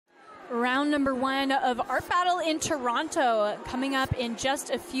Round number one of Art Battle in Toronto. Coming up in just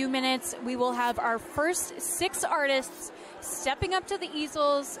a few minutes, we will have our first 6 artists stepping up to the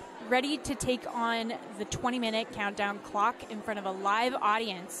easels, ready to take on the 20-minute countdown clock in front of a live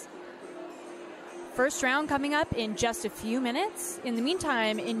audience. First round coming up in just a few minutes. In the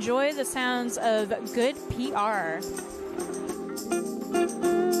meantime, enjoy the sounds of good PR.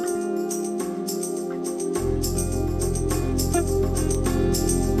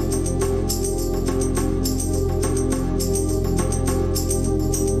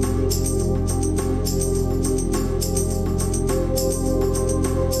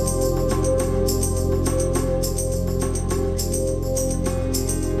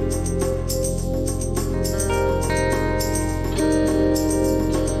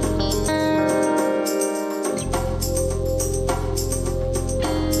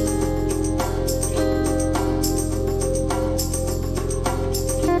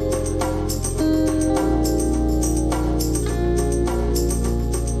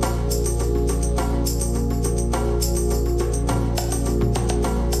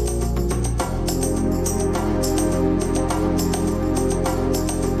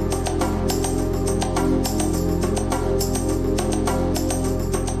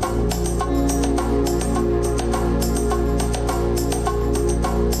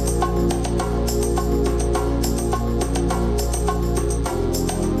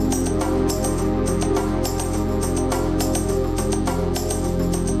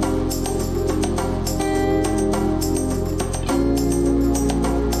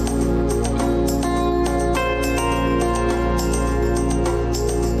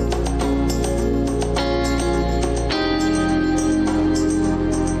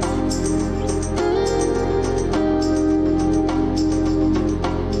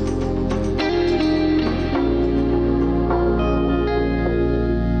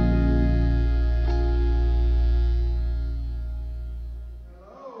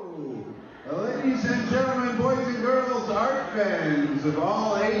 Of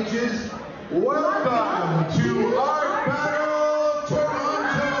all ages, welcome to Art Battle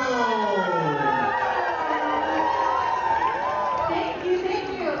Toronto! Thank you.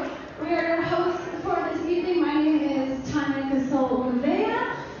 We are your hosts for this evening. My name is Tanya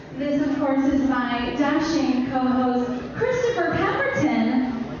Casol-Uvea. This, of course, is my dashing co-host, Christopher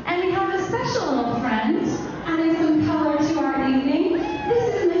Pemberton. And we have a special little friend adding some color to our evening. This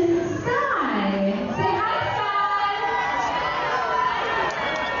is Miss Sky. Say hi.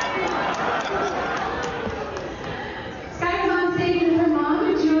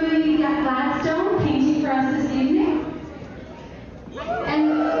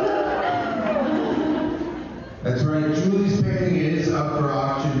 That's right, Julie's painting is up for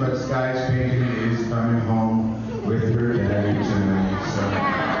auction, but Sky's painting is coming home with her daddy tonight. So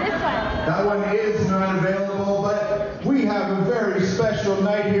that one is not available, but we have a very special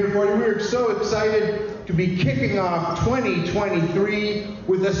night here for you. We're so excited to be kicking off 2023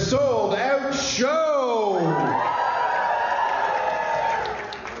 with a sold-out show.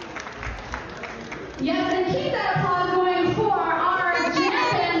 Yes, and keep that applause going for our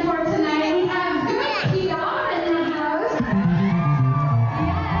jam band for tonight. We have good PR in the house.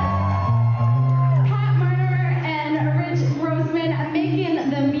 Yes. Pat Murder and Rich Roseman making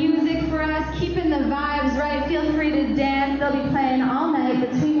the music for us, keeping the vibes right. Feel free to dance. They'll be playing all night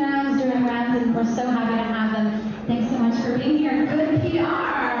between rounds, during rounds, and we're so happy to have them. Thanks so much for being here. Good PR.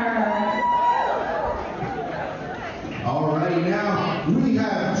 All right, now we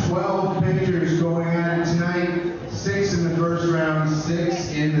have 12 pictures going on tonight, 6 in the first round,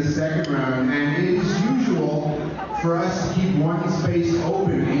 6 in the second round, and it is usual for us to keep one space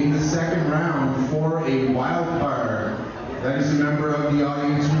open in the second round for a wild card. That is a member of the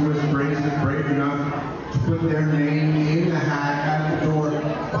audience who was brave enough to put their name in the hat at the door.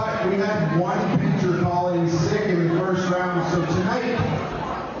 But we had one picture calling sick in the first round, so tonight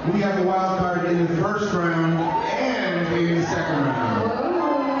we have a wild card in the first round and in the second round.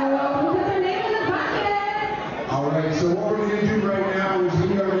 Whoa, put their name in the bucket. All right, so what we're going to do right now is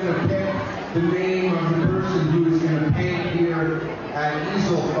we are going to pick the name of the person who is going to paint here at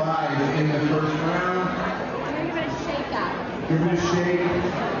easel 5 in the first round. Give it a shake up. Give it a shake.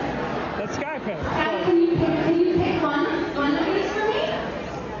 Let's Sky pick. Guys, can you pick one of these for me?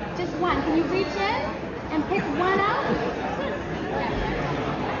 Just one. Can you reach in and pick one out?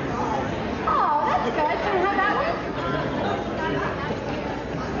 Oh, that's good. Can I have that one?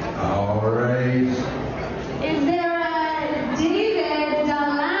 All right. Is there a David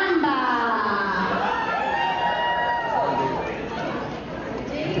Dalamba?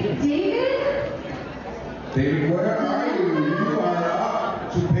 David? David, where are you? You are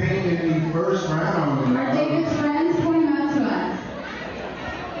up to paint in first round. Are David's friends pointing up to us?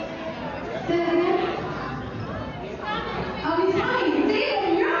 Say that again? Oh, he's coming.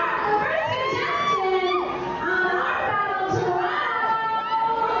 David, you're the first contestant on Art Battle Toronto.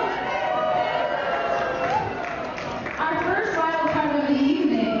 Our first wild card of the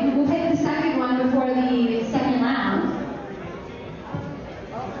evening. We'll take the second one before the second round.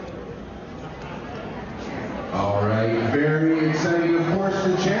 All right, very exciting. Of course,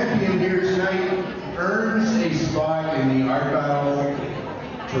 the champion here tonight earns a spot in the Art Battle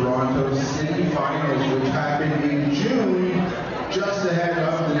Toronto semi-finals, which happened in June, just ahead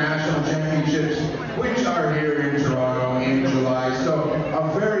of the national championships, which are here in Toronto in July. So a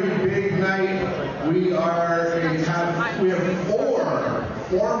very big night. We have 4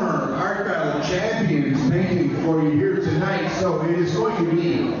 former Art Battle champions painting for you here tonight. So it is going to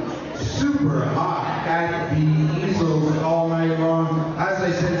be super hot at the easels all night long. As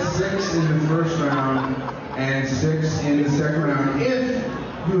I said, 6 in the first round and 6 in the second round. If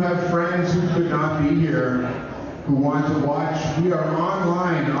you have friends who could not be here who want to watch, we are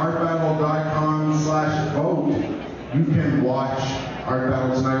online, artbattle.com/vote. You can watch Art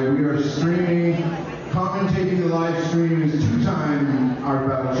Battle tonight. We are streaming, commentating the live stream is 2-time Art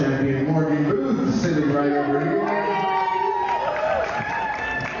Battle champion Morgan Booth, sitting right over here.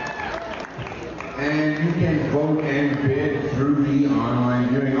 And you can vote and bid through the online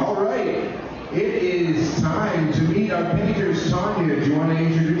viewing. All right, it is time to meet our painters. Tanya, do you want to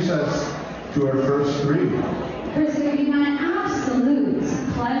introduce us to our first 3? It's going to be my absolute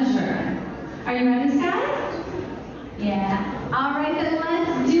pleasure. Are you ready, Sky? Yeah. All right, then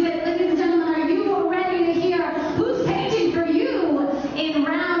let's do it. Ladies and gentlemen, are you ready to hear who's painting for you in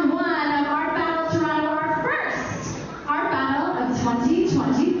round 1 of Art Battle Toronto, our first Art Battle of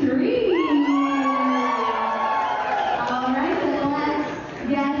 2023? All right, then let's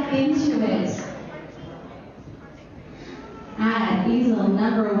get into it. At easel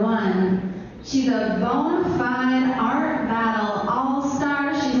number 1, she's a bona fide Art Battle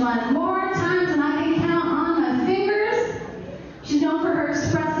all-star. She's won more times than I can count on my fingers. She's known for her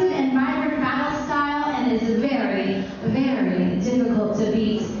expressive and vibrant battle style and is very, very difficult to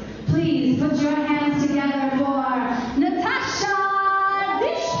beat. Please put your hands together for Natasha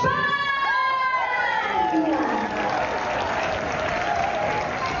Dishpan!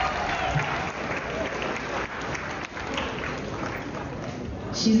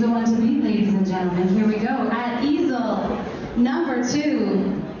 She's the one to beat, ladies and gentlemen. Here we go. At easel number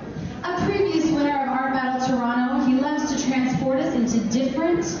 2, a previous winner of Art Battle Toronto, he loves to transport us into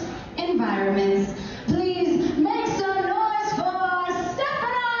different environments. Please make some noise for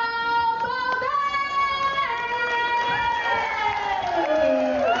Stefano Bobet!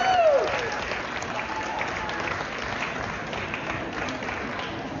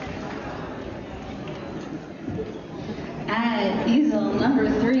 At easel number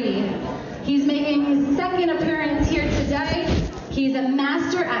 3, he's making his second appearance here today. He's a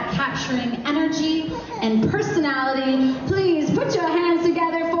master at capturing energy and personality. Please put your hands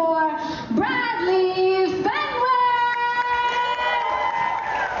together for Bradley Fenway!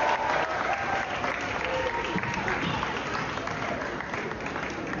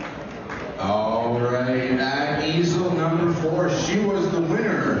 All right, at easel number 4, she was the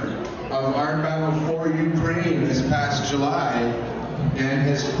winner of Art Battle for Ukraine this past July and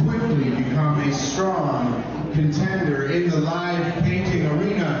has quickly become a strong contender in the live painting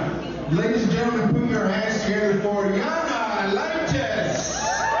arena. Ladies and gentlemen, put your hands together for Yana Leites.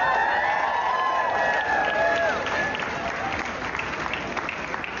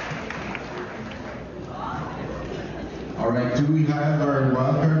 All right, do we have our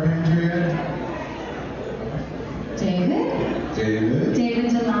wildcard painter yet? David? David?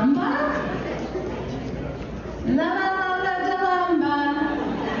 David DeLamba? La la la la DeLamba.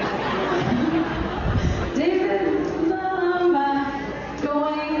 David DeLamba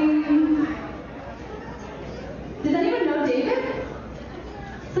going. Does anyone know David?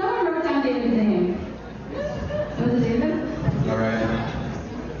 Someone wrote down David's name. Was it David? All right.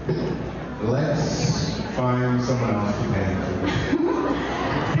 Let's find someone else to paint.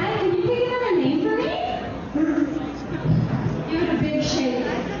 Guys, can you pick another name for me? Give it a big shake.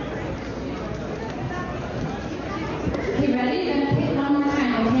 Okay, ready? You're gonna pick one more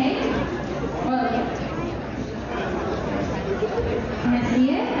time, okay? Well, can I see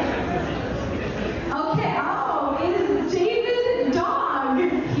it? Okay, oh, it is David Dog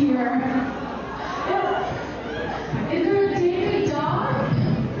here. Is there a David Dog?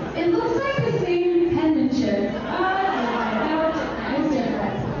 It looks like the same penmanship. No, it's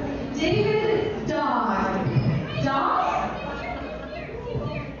different. David Dog. Dog?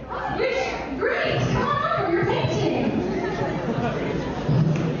 Which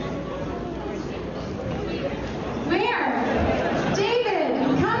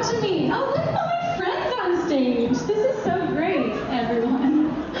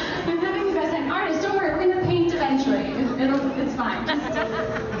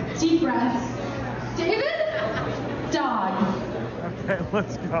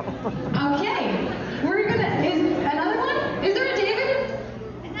Let's go. Okay, we're gonna, is another one? Is there a David?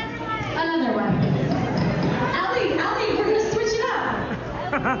 Another one. Allie, we're gonna switch it up.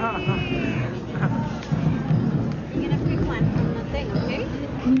 You get a quick one from the thing, okay?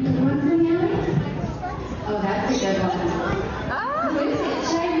 One for me, Allie? Oh, that's a good one. What is it?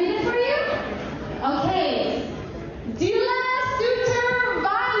 Should I read it for you? Okay. Dila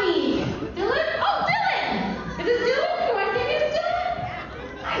Sutervani. Dylan? Oh, Dylan! Is this Dylan? Do I think it's Dylan?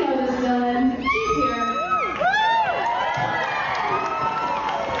 I know this Dylan. He's here.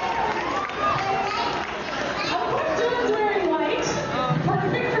 Of course, Dylan's wearing white.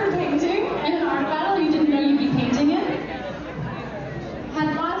 Perfect for painting. In an art battle, you didn't know you'd be painting it. Had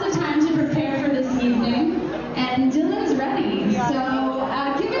lots of time to prepare for this evening. And Dylan's ready. So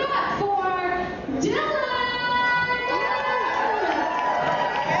give it up for Dylan!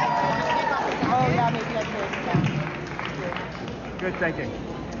 Good thinking.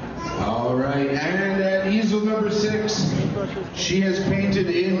 All right, and at easel number 6, she has painted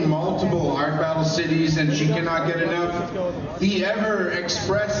in multiple art battle cities, and she cannot get enough. The ever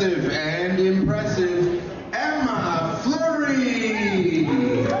expressive and impressive Emma Fleury.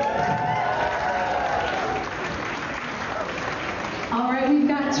 All right, we've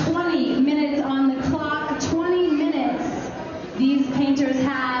got 20 minutes on the clock. 20 minutes. These painters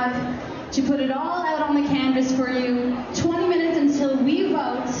have to put it all out on the canvas for you. 20 minutes until we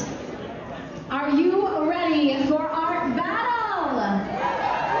vote. Are you ready for art battle?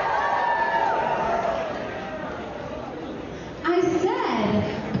 I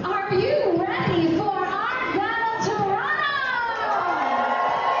said, are you ready for art battle Toronto?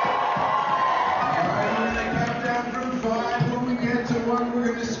 All right, we're going to count down from 5. When we get to 1, we're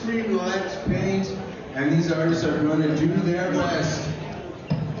going to scream, let's paint. And these artists are going to do their best.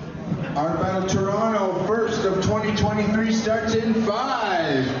 Art Battle Toronto, first of 2023, starts in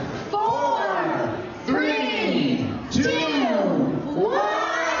 5, 4, 3, 2, 1.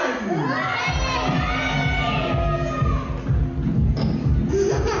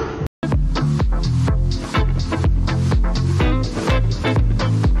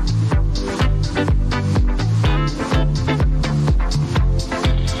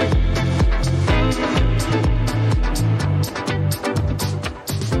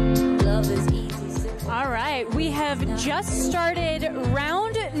 Just started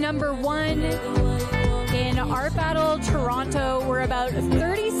round number 1 in Art Battle Toronto. We're about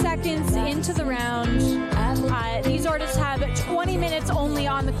 30 seconds into the round. These artists have 20 minutes only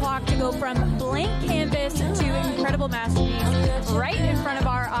on the clock to go from blank canvas to incredible masterpiece right in front of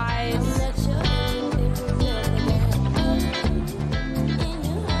our eyes.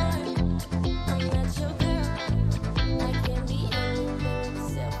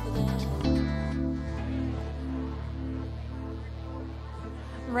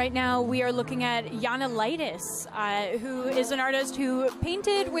 Right now, we are looking at Yana Lightis, who is an artist who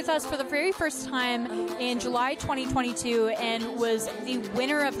painted with us for the very first time in July 2022 and was the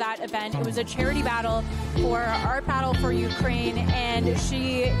winner of that event. It was a charity battle for Art Battle for Ukraine, and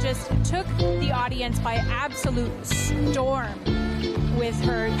she just took the audience by absolute storm with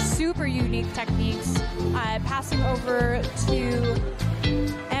her super unique techniques. Passing over to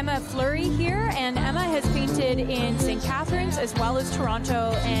Emma Fleury here, and Emma has painted in St. Catharines as well as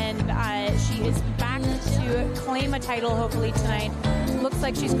Toronto, and she is back to claim a title hopefully tonight. Looks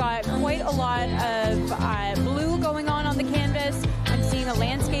like she's got quite a lot of blue going on the canvas. I'm seeing a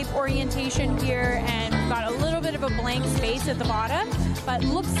landscape orientation here, and we've got a little bit of a blank space at the bottom, but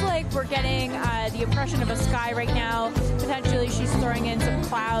looks like we're getting the impression of a sky right now. Potentially she's throwing in some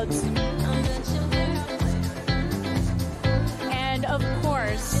clouds. And of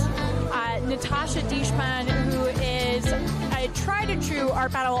course, Natasha Dishman, who is a tried and true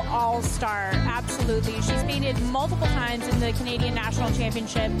Art Battle all-star. Absolutely. She's painted multiple times in the Canadian National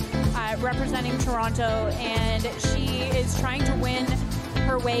Championship representing Toronto, and she is trying to win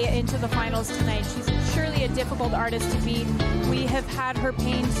her way into the finals tonight. She's surely a difficult artist to beat. We have had her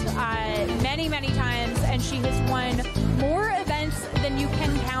paint many, many times, and she has won more events than you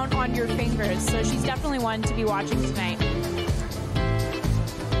can count on your fingers. So she's definitely one to be watching tonight.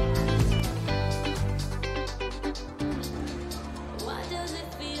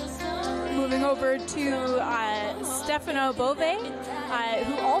 Moving over to Stefano Bove,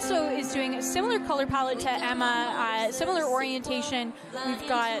 who also is doing a similar color palette to Emma, similar orientation. We've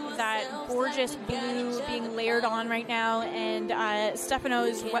got that gorgeous blue being layered on right now, and Stefano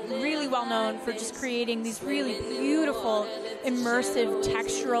is really well known for just creating these really beautiful, immersive,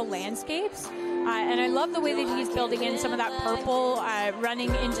 textural landscapes. And I love the way that he's building in some of that purple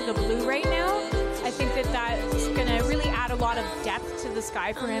running into the blue right now. I I think that that's going to really add a lot of depth to the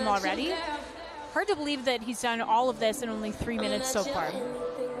sky for him already. Hard to believe that he's done all of this in only 3 minutes so far.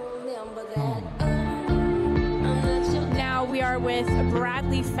 Now we are with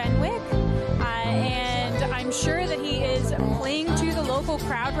Bradley Fenwick, and I'm sure that he is playing to the local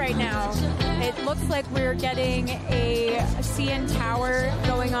crowd right now. It looks like we're getting a CN tower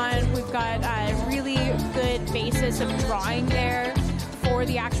going on. We've got a really good basis of drawing there for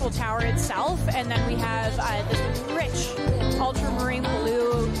the actual tower itself, and then we have this rich ultramarine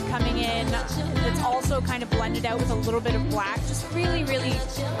blue coming in that's also kind of blended out with a little bit of black. Just really, really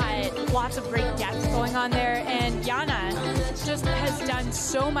lots of great depth going on there. And Jana just has done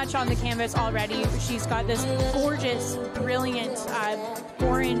so much on the canvas already. She's got this gorgeous, brilliant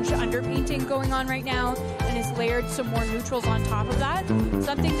orange underpainting going on right now, and has layered some more neutrals on top of that.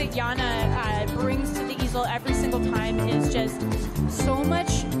 Something that Jana brings to the easel every single time is just so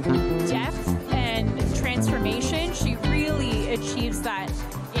much depth and transformation. She really achieves that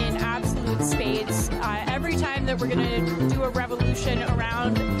in absolute spades. Every time that we're going to do a revolution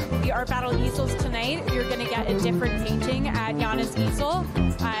around the Art Battle easels tonight, you're going to get a different painting at Jana's easel.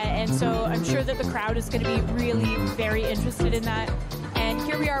 And so I'm sure that the crowd is going to be really very interested in that. And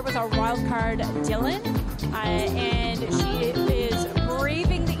here we are with our wild card, Dylan. And she is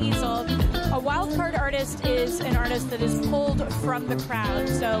braving the easel. A wild card artist is an artist that is pulled from the crowd.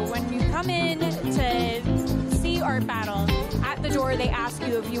 So when you come in to see Art Battle, at the door they ask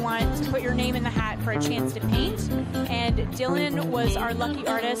you if you want to put your name in the hat for a chance to paint. And Dylan was our lucky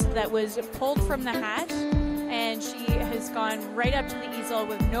artist that was pulled from the hat. And she has gone right up to the easel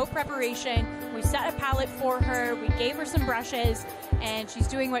with no preparation. We set a palette for her, we gave her some brushes, and she's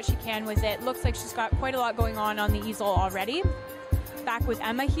doing what she can with it. Looks like she's got quite a lot going on the easel already. Back with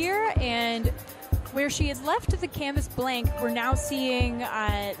Emma here, and where she had left the canvas blank, we're now seeing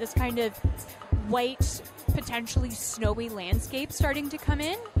this kind of white, potentially snowy landscape starting to come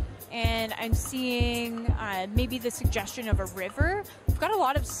in. And I'm seeing maybe the suggestion of a river. We've got a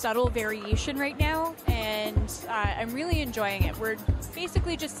lot of subtle variation right now, and I'm really enjoying it. We're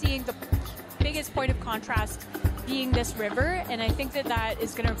basically just seeing the biggest point of contrast being this river, and I think that that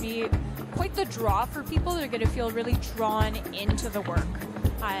is going to be quite the draw for people. They're going to feel really drawn into the work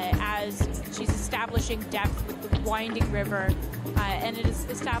as she's establishing depth with the winding river, and it is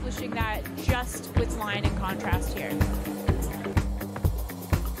establishing that just with line and contrast here.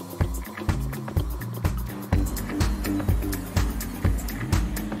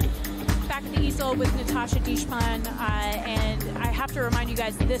 Back at the easel with Natasha Dishman, and I have to remind you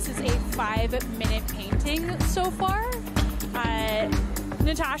guys, this is a 5-minute painting so far.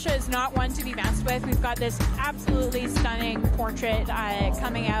 Natasha is not one to be messed with. We've got this absolutely stunning portrait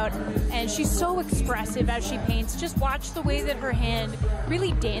coming out, and she's so expressive as she paints. Just watch the way that her hand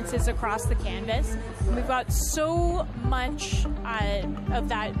really dances across the canvas. And we've got so much of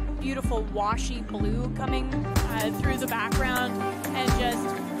that beautiful washy blue coming through the background, and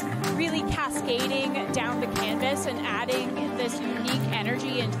just really cascading down the canvas and adding this unique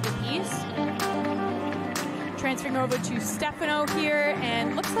energy into the piece. Transferring over to Stefano here,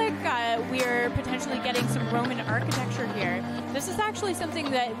 and looks like we're potentially getting some Roman architecture here. This is actually something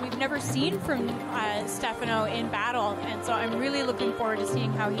that we've never seen from Stefano in battle, and so I'm really looking forward to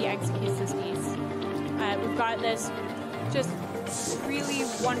seeing how he executes this piece. We've got this just really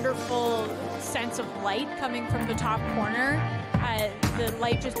wonderful sense of light coming from the top corner. The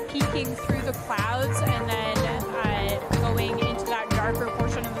light just peeking through the clouds and then going into that darker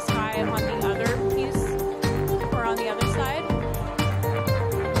portion of the sky on the other piece, or on the other side.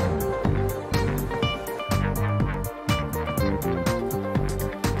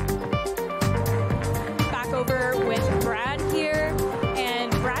 Back over with Brad here,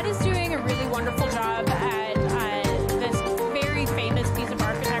 and Brad is doing a really wonderful job at this very famous piece of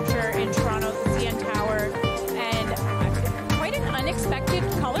architecture in Toronto, the CN Tower, and quite an unexpected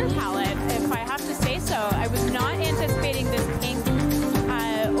color palette, if I have to say so. I was not anticipating this pink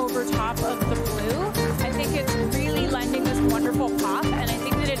over top of the blue. I think it's really lending this wonderful pop, and I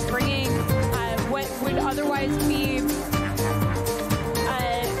think that it's bringing what would otherwise be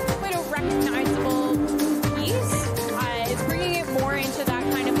quite a recognizable piece. It's bringing it more into that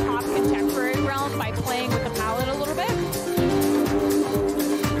kind of pop contemporary realm by playing with the palette a little bit.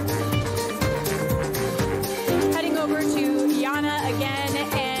 Heading over to Jana again,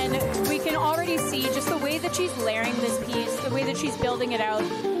 and we can already see just the way that she's layering this piece, the way that she's building it out.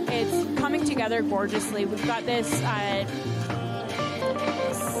 It's coming together gorgeously. We've got this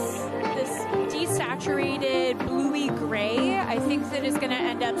this desaturated bluey gray. I think that is going to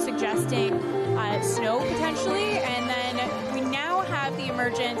end up suggesting snow potentially, and then we now have the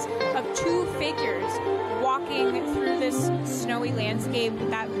emergence of two figures walking through this snowy landscape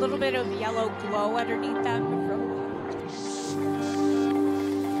with that little bit of yellow glow underneath them.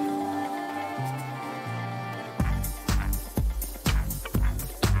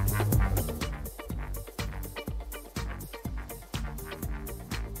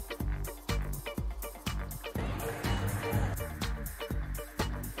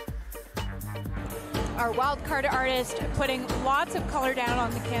 Our wildcard artist putting lots of color down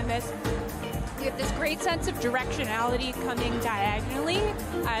on the canvas. We have this great sense of directionality coming diagonally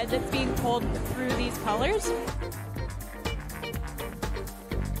that's being pulled through these colors.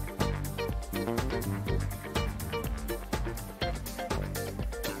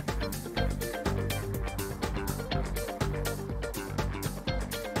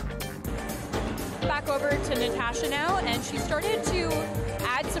 Back over to Natasha now, and she started to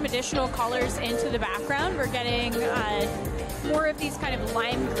add some additional colors into the background. We're getting more of these kind of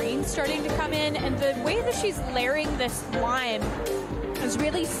lime greens starting to come in, and the way that she's layering this lime is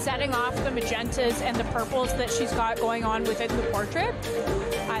really setting off the magentas and the purples that she's got going on within the portrait.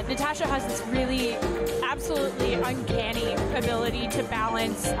 Natasha has this really absolutely uncanny ability to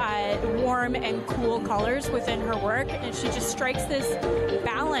balance warm and cool colors within her work, and she just strikes this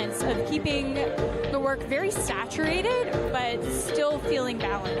balance of keeping the work very saturated but still feeling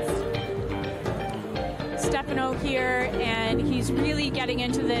balanced. Stefano here, and he's really getting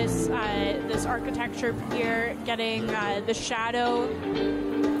into this this architecture here, getting the shadow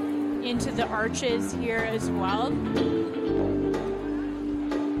into the arches here as well.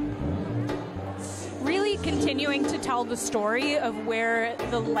 Really continuing to tell the story of where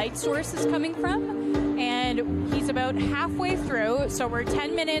the light source is coming from, and he's about halfway through, so we're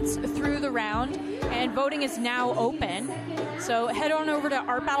 10 minutes through the round, and voting is now open. So head on over to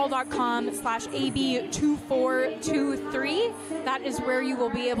artbattle.com/AB2423. That is where you will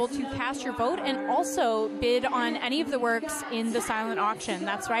be able to cast your vote and also bid on any of the works in the silent auction.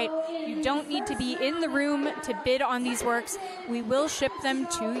 That's right. You don't need to be in the room to bid on these works. We will ship them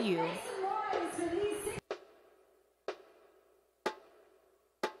to you.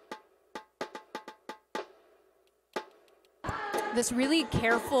 This really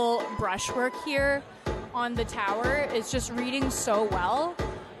careful brushwork here on the tower is just reading so well.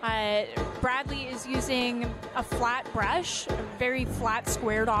 Bradley is using a flat brush, a very flat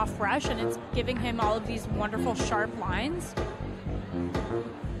squared off brush, and it's giving him all of these wonderful sharp lines.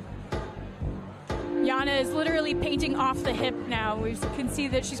 Yana is literally painting off the hip now. We can see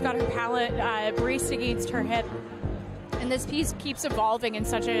that she's got her palette braced against her hip. And this piece keeps evolving in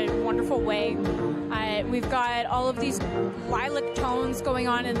such a wonderful way. We've got all of these lilac tones going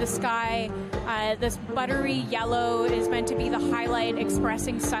on in the sky. This buttery yellow is meant to be the highlight,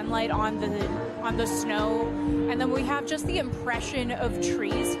 expressing sunlight on the snow. And then we have just the impression of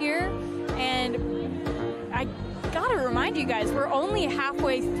trees here. And I gotta remind you guys, we're only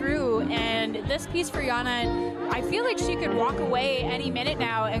halfway through, and this piece for Yana, I feel like she could walk away any minute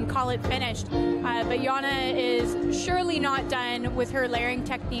now and call it finished. But Yana is surely not done with her layering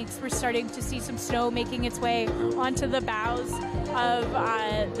techniques. We're starting to see some snow making its way onto the boughs of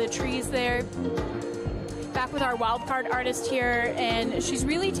the trees there. Back with our wildcard artist here, and she's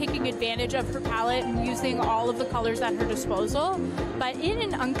really taking advantage of her palette and using all of the colors at her disposal, but in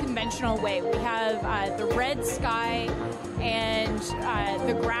an unconventional way. We have the red sky, and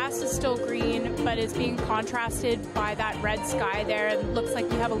the grass is still green, but it's being contrasted by that red sky there. It looks like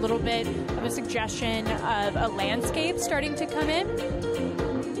we have a little bit of a suggestion of a landscape starting to come in.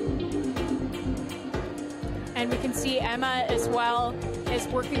 And we can see Emma as well is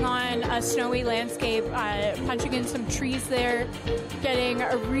working on a snowy landscape, punching in some trees there, getting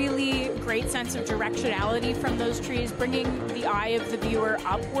a really great sense of directionality from those trees, bringing the eye of the viewer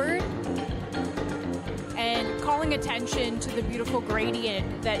upward, and calling attention to the beautiful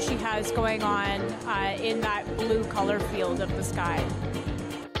gradient that she has going on in that blue color field of the sky.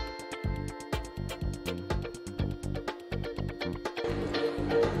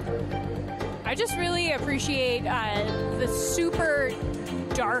 I just really appreciate the super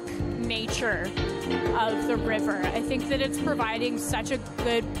dark nature of the river. I think that it's providing such a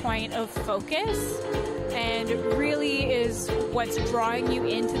good point of focus and really is what's drawing you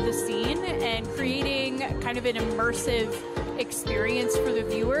into the scene and creating kind of an immersive experience for the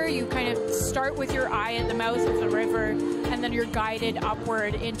viewer. You kind of start with your eye at the mouth of the river, and then you're guided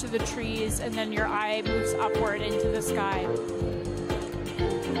upward into the trees, and then your eye moves upward into the sky.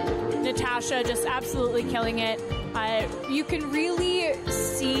 Natasha just absolutely killing it. You can really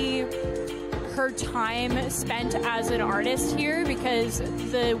see her time spent as an artist here, because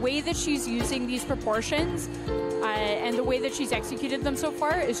the way that she's using these proportions and the way that she's executed them so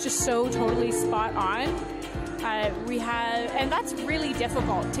far is just so totally spot on. And that's really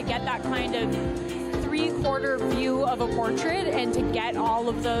difficult, to get that kind of three-quarter view of a portrait and to get all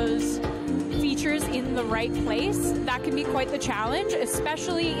of those features in the right place. That can be quite the challenge,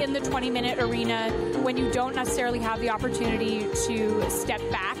 especially in the 20-minute arena when you don't necessarily have the opportunity to step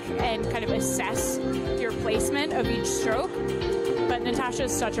back and kind of assess your placement of each stroke. But Natasha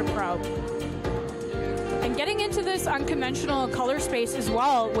is such a pro. And getting into this unconventional color space as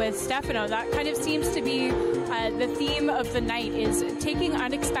well with Stefano, that kind of seems to be the theme of the night, is taking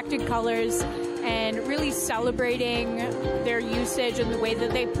unexpected colors and really celebrating their usage and the way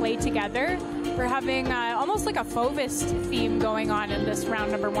that they play together. We're having almost like a Fauvist theme going on in this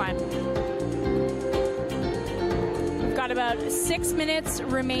round number 1. We've got about 6 minutes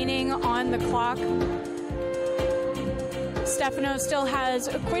remaining on the clock. Stefano still has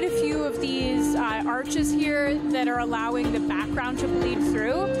quite a few of these arches here that are allowing the background to bleed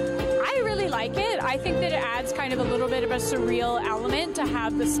through. I really like it. I think that it adds kind of a little bit of a surreal element to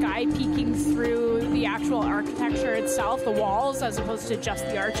have the sky peeking through the actual architecture itself, the walls, as opposed to just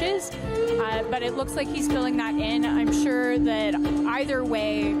the arches. But it looks like he's filling that in. I'm sure that either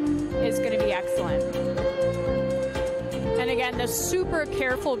way is going to be excellent. And again, the super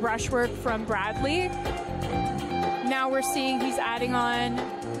careful brushwork from Bradley. Now we're seeing he's adding on,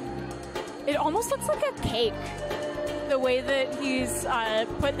 it almost looks like a cake, the way that he's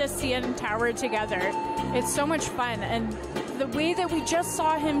put the CN Tower together. It's so much fun. And the way that we just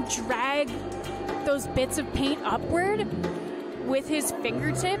saw him drag those bits of paint upward with his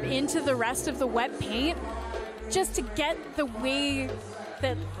fingertip into the rest of the wet paint, just to get the way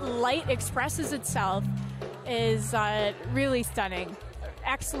that light expresses itself, is really stunning.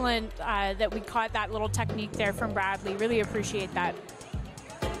 Excellent that we caught that little technique there from Bradley. Really appreciate that.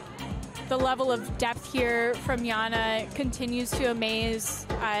 The level of depth here from Yana continues to amaze.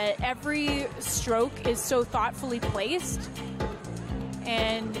 Every stroke is so thoughtfully placed,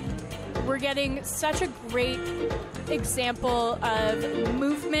 and we're getting such a great example of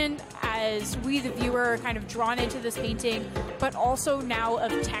movement as we, the viewer, are kind of drawn into this painting, but also now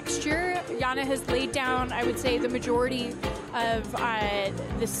of texture. Yana has laid down, I would say, the majority of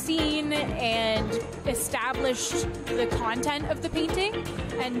the scene and established the content of the painting,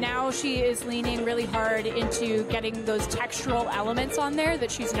 and now she is leaning really hard into getting those textural elements on there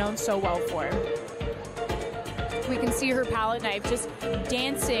that she's known so well for. We can see her palette knife just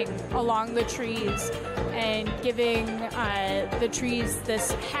dancing along the trees and giving the trees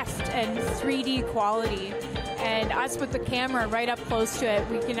this heft and 3D quality. And us with the camera right up close to it,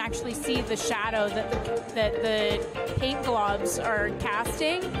 we can actually see the shadow that the paint globs are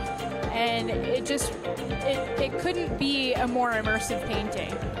casting. And it couldn't be a more immersive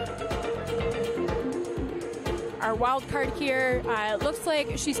painting. Our wild card here looks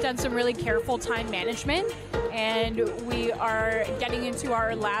like she's done some really careful time management, and we are getting into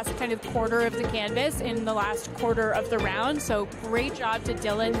our last kind of quarter of the canvas in the last quarter of the round. So great job to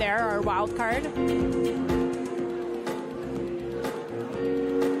Dylan there, our wild card.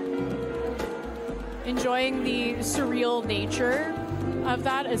 Enjoying the surreal nature of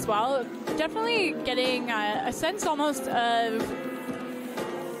that as well. Definitely getting a sense almost of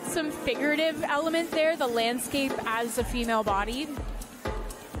some figurative element there, the landscape as a female body.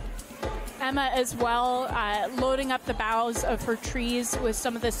 Emma as well, loading up the boughs of her trees with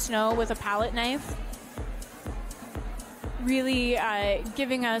some of the snow with a palette knife. Really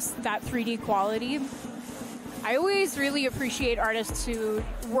giving us that 3D quality. I always really appreciate artists who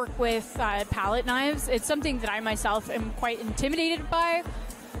work with palette knives. It's something that I myself am quite intimidated by,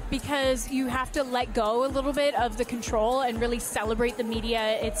 because you have to let go a little bit of the control and really celebrate the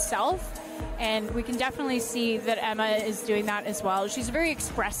media itself. And we can definitely see that Emma is doing that as well. She's a very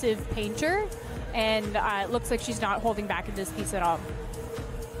expressive painter, and it looks like she's not holding back in this piece at all.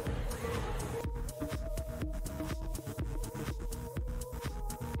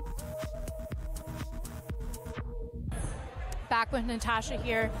 Back with Natasha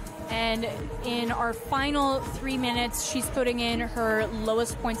here, and in our final 3 minutes, she's putting in her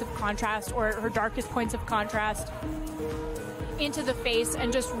lowest points of contrast, or her darkest points of contrast, into the face,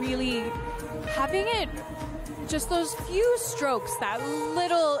 and just really having it, just those few strokes, that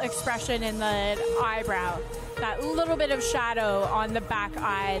little expression in the eyebrow, that little bit of shadow on the back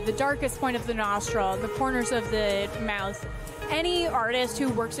eye, the darkest point of the nostril, the corners of the mouth. Any artist who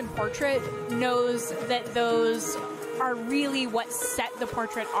works in portrait knows that those are really what set the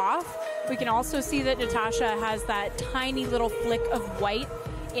portrait off. We can also see that Natasha has that tiny little flick of white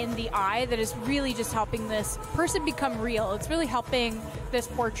in the eye that is really just helping this person become real. It's really helping this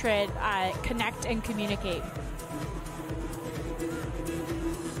portrait connect and communicate.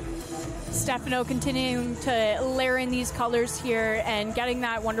 Stefano continuing to layer in these colors here and getting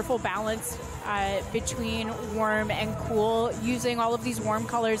that wonderful balance between warm and cool, using all of these warm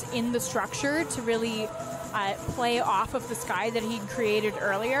colors in the structure to really play off of the sky that he created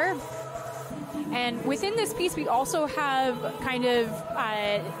earlier. And within this piece, we also have kind of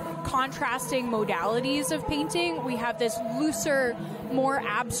contrasting modalities of painting. We have this looser, more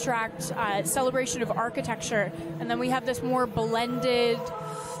abstract celebration of architecture, and then we have this more blended,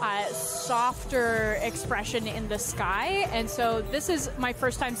 softer expression in the sky. And so this is my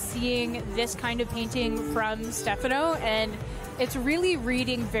first time seeing this kind of painting from Stefano, and it's really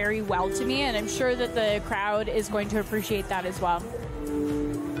reading very well to me, and I'm sure that the crowd is going to appreciate that as well.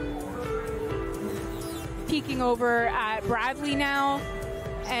 Peeking over at Bradley now,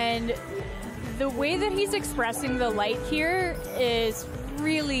 and the way that he's expressing the light here is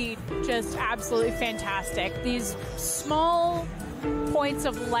really just absolutely fantastic. These small points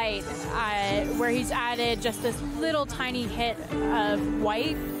of light where he's added just this little tiny hit of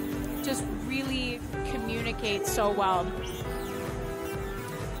white just really communicates so well.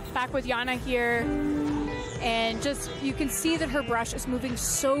 Back with Jana here, and just you can see that her brush is moving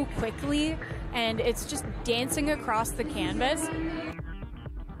so quickly and it's just dancing across the canvas.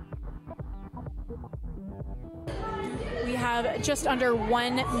 We have just under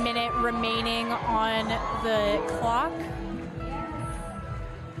 1 minute remaining on the clock.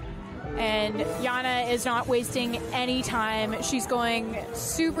 And Jana is not wasting any time. She's going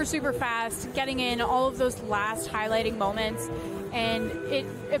super, super fast, getting in all of those last highlighting moments. And it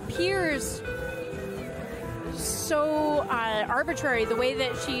appears so arbitrary, the way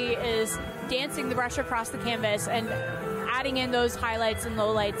that she is dancing the brush across the canvas and adding in those highlights and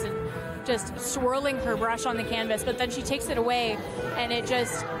lowlights and just swirling her brush on the canvas. But then she takes it away and it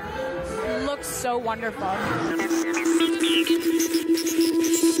just looks so wonderful.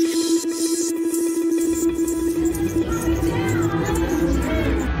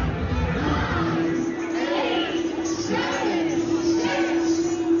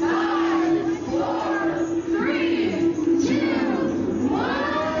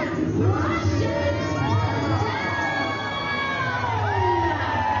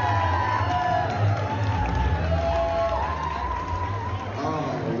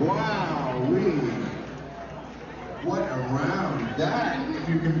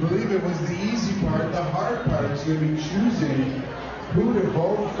 Going to be choosing who to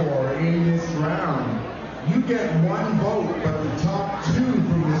vote for in this round. You get 1 vote, but the top 2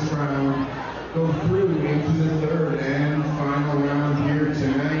 from this round go through into the third and final round here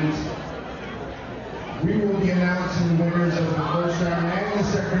tonight. We will be announcing the winners of the first round and the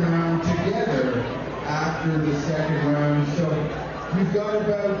second round together after the second round. So we've got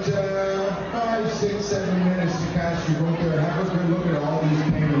about 5, 6, 7 minutes to cast your vote there. Have a good look at all these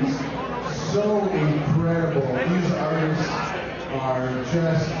paintings. So incredible. These artists are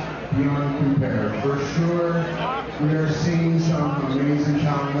just beyond compare. For sure, we are seeing some amazing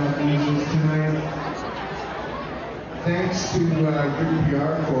talent at the easels tonight. Thanks to Good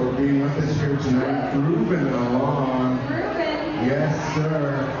PR for being with us here tonight. Grooving along. Yes,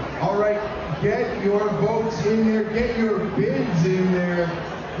 sir. All right, get your votes in there. Get your bids in there.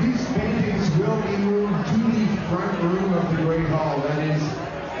 These paintings will be moved to the front room of the Great Hall. That is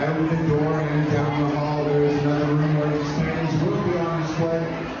out the door and down the hall. There is another room where these paintings will be on display.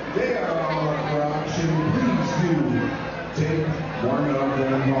 They are all up for auction. Please do take one of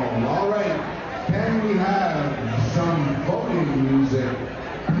them home. All right, can we have some voting music,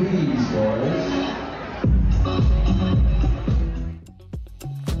 please, boys?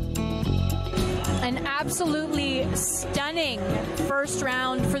 An absolutely stunning first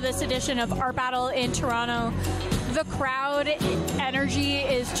round for this edition of Art Battle in Toronto. The crowd energy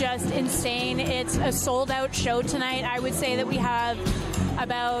is just insane. It's a sold-out show tonight. I would say that we have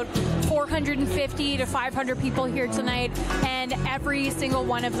about 450 to 500 people here tonight, and every single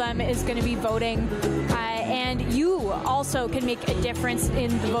one of them is going to be voting. And you also can make a difference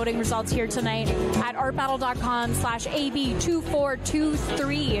in the voting results here tonight at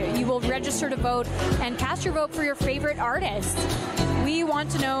artbattle.com/AB2423. You will register to vote and cast your vote for your favorite artist. We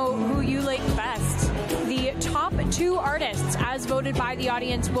want to know who you like best. The top 2 artists, as voted by the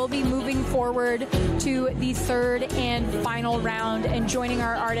audience, will be moving forward to the third and final round and joining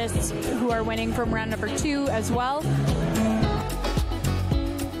our artists who are winning from round number 2 as well.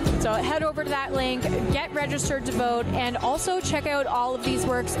 So So head over to that link, get registered to vote, and also check out all of these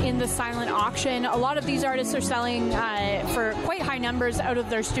works in the silent auction. A lot of these artists are selling for quite high numbers out of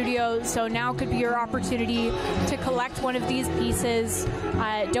their studios, so now could be your opportunity to collect one of these pieces.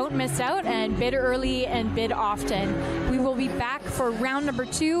 Don't miss out, and bid early and bid often. We will be back for round number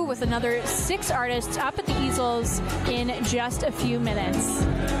 2 with another 6 artists up at the easels in just a few minutes.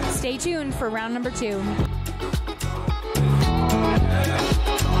 Stay tuned for round number 2.